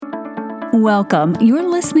Welcome. You're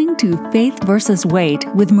listening to Faith versus Weight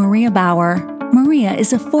with Maria Bauer. Maria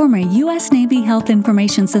is a former U.S. Navy Health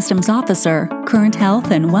Information Systems officer, current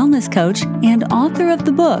health and wellness coach, and author of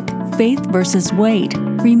the book Faith versus Weight,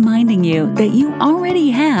 reminding you that you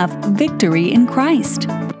already have victory in Christ.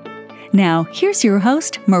 Now, here's your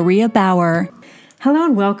host, Maria Bauer. Hello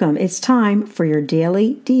and welcome. It's time for your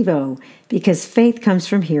daily Devo, because faith comes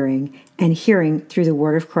from hearing, and hearing through the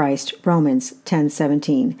word of Christ, Romans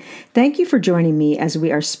 10:17. Thank you for joining me as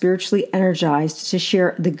we are spiritually energized to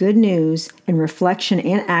share the good news and reflection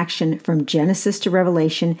and action from Genesis to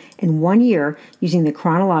Revelation in 1 year using the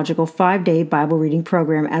chronological 5-day Bible reading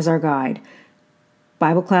program as our guide.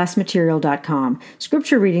 BibleClassMaterial.com.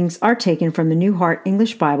 Scripture readings are taken from the New Heart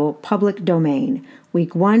English Bible Public Domain.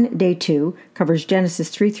 Week 1, Day 2 covers Genesis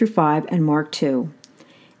 3 through 5 and Mark 2.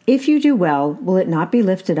 If you do well, will it not be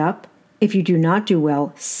lifted up? If you do not do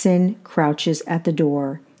well, sin crouches at the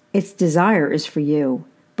door. Its desire is for you,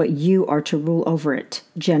 but you are to rule over it.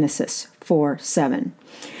 Genesis 4:7.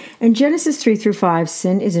 In Genesis 3 through 5,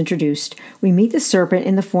 sin is introduced. We meet the serpent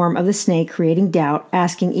in the form of the snake, creating doubt,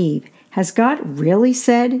 asking Eve, "Has God really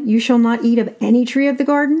said you shall not eat of any tree of the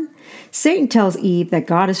garden?" Satan tells Eve that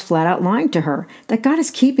God is flat out lying to her, that God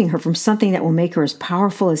is keeping her from something that will make her as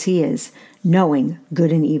powerful as he is, knowing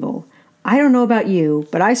good and evil. I don't know about you,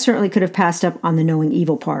 but I certainly could have passed up on the knowing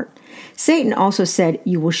evil part. Satan also said,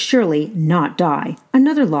 "You will surely not die."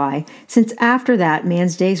 Another lie, since after that,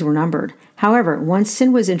 man's days were numbered. However, once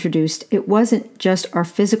sin was introduced, it wasn't just our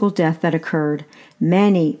physical death that occurred.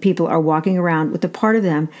 Many people are walking around with a part of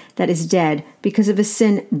them that is dead because of a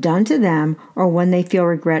sin done to them or one they feel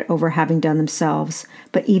regret over having done themselves.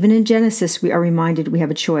 But even in Genesis, we are reminded we have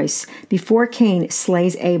a choice. Before Cain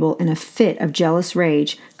slays Abel in a fit of jealous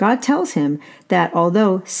rage, God tells him that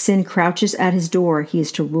although sin crouches at his door, he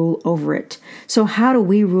is to rule over it. So how do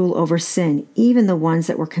we rule over sin, even the ones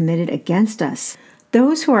that were committed against us?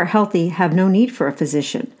 Those who are healthy have no need for a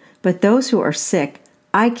physician, but those who are sick,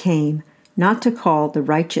 I came not to call the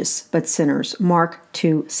righteous, but sinners. Mark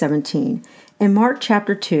 2:17. In Mark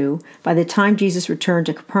chapter 2, by the time Jesus returned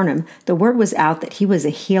to Capernaum, the word was out that he was a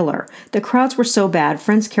healer. The crowds were so bad,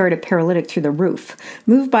 friends carried a paralytic through the roof.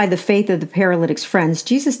 Moved by the faith of the paralytic's friends,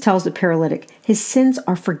 Jesus tells the paralytic his sins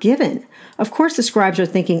are forgiven. Of course, the scribes are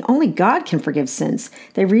thinking only God can forgive sins.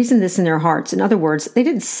 They reasoned this in their hearts. In other words, they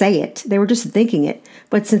didn't say it. They were just thinking it.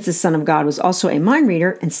 But since the Son of God was also a mind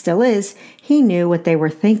reader, and still is, he knew what they were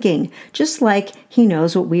thinking, just like he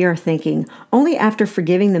knows what we are thinking. Only after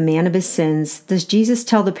forgiving the man of his sins does Jesus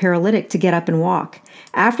tell the paralytic to get up and walk.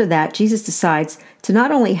 After that, Jesus decides to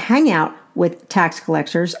not only hang out with tax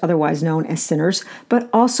collectors, otherwise known as sinners, but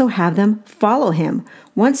also have them follow him.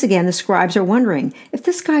 Once again, the scribes are wondering, if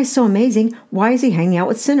this guy is so amazing, why is he hanging out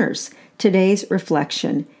with sinners? Today's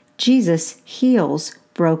reflection: Jesus heals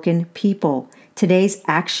broken people. Today's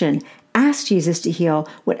action: ask Jesus to heal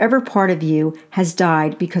whatever part of you has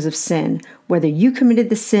died because of sin, whether you committed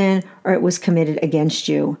the sin or it was committed against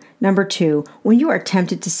you. Number 2, when you are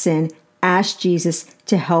tempted to sin, ask Jesus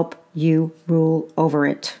to help you rule over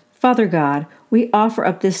it. Father God, we offer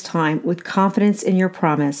up this time with confidence in your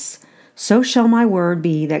promise. So shall my word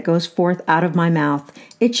be that goes forth out of my mouth.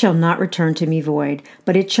 It shall not return to me void,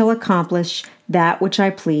 but it shall accomplish that which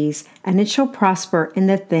I please, and it shall prosper in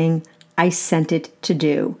the thing I sent it to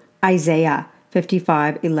do. Isaiah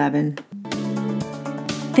 55:11.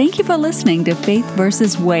 Thank you for listening to Faith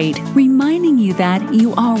versus Weight, reminding you that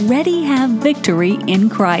you already have victory in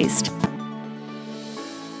Christ.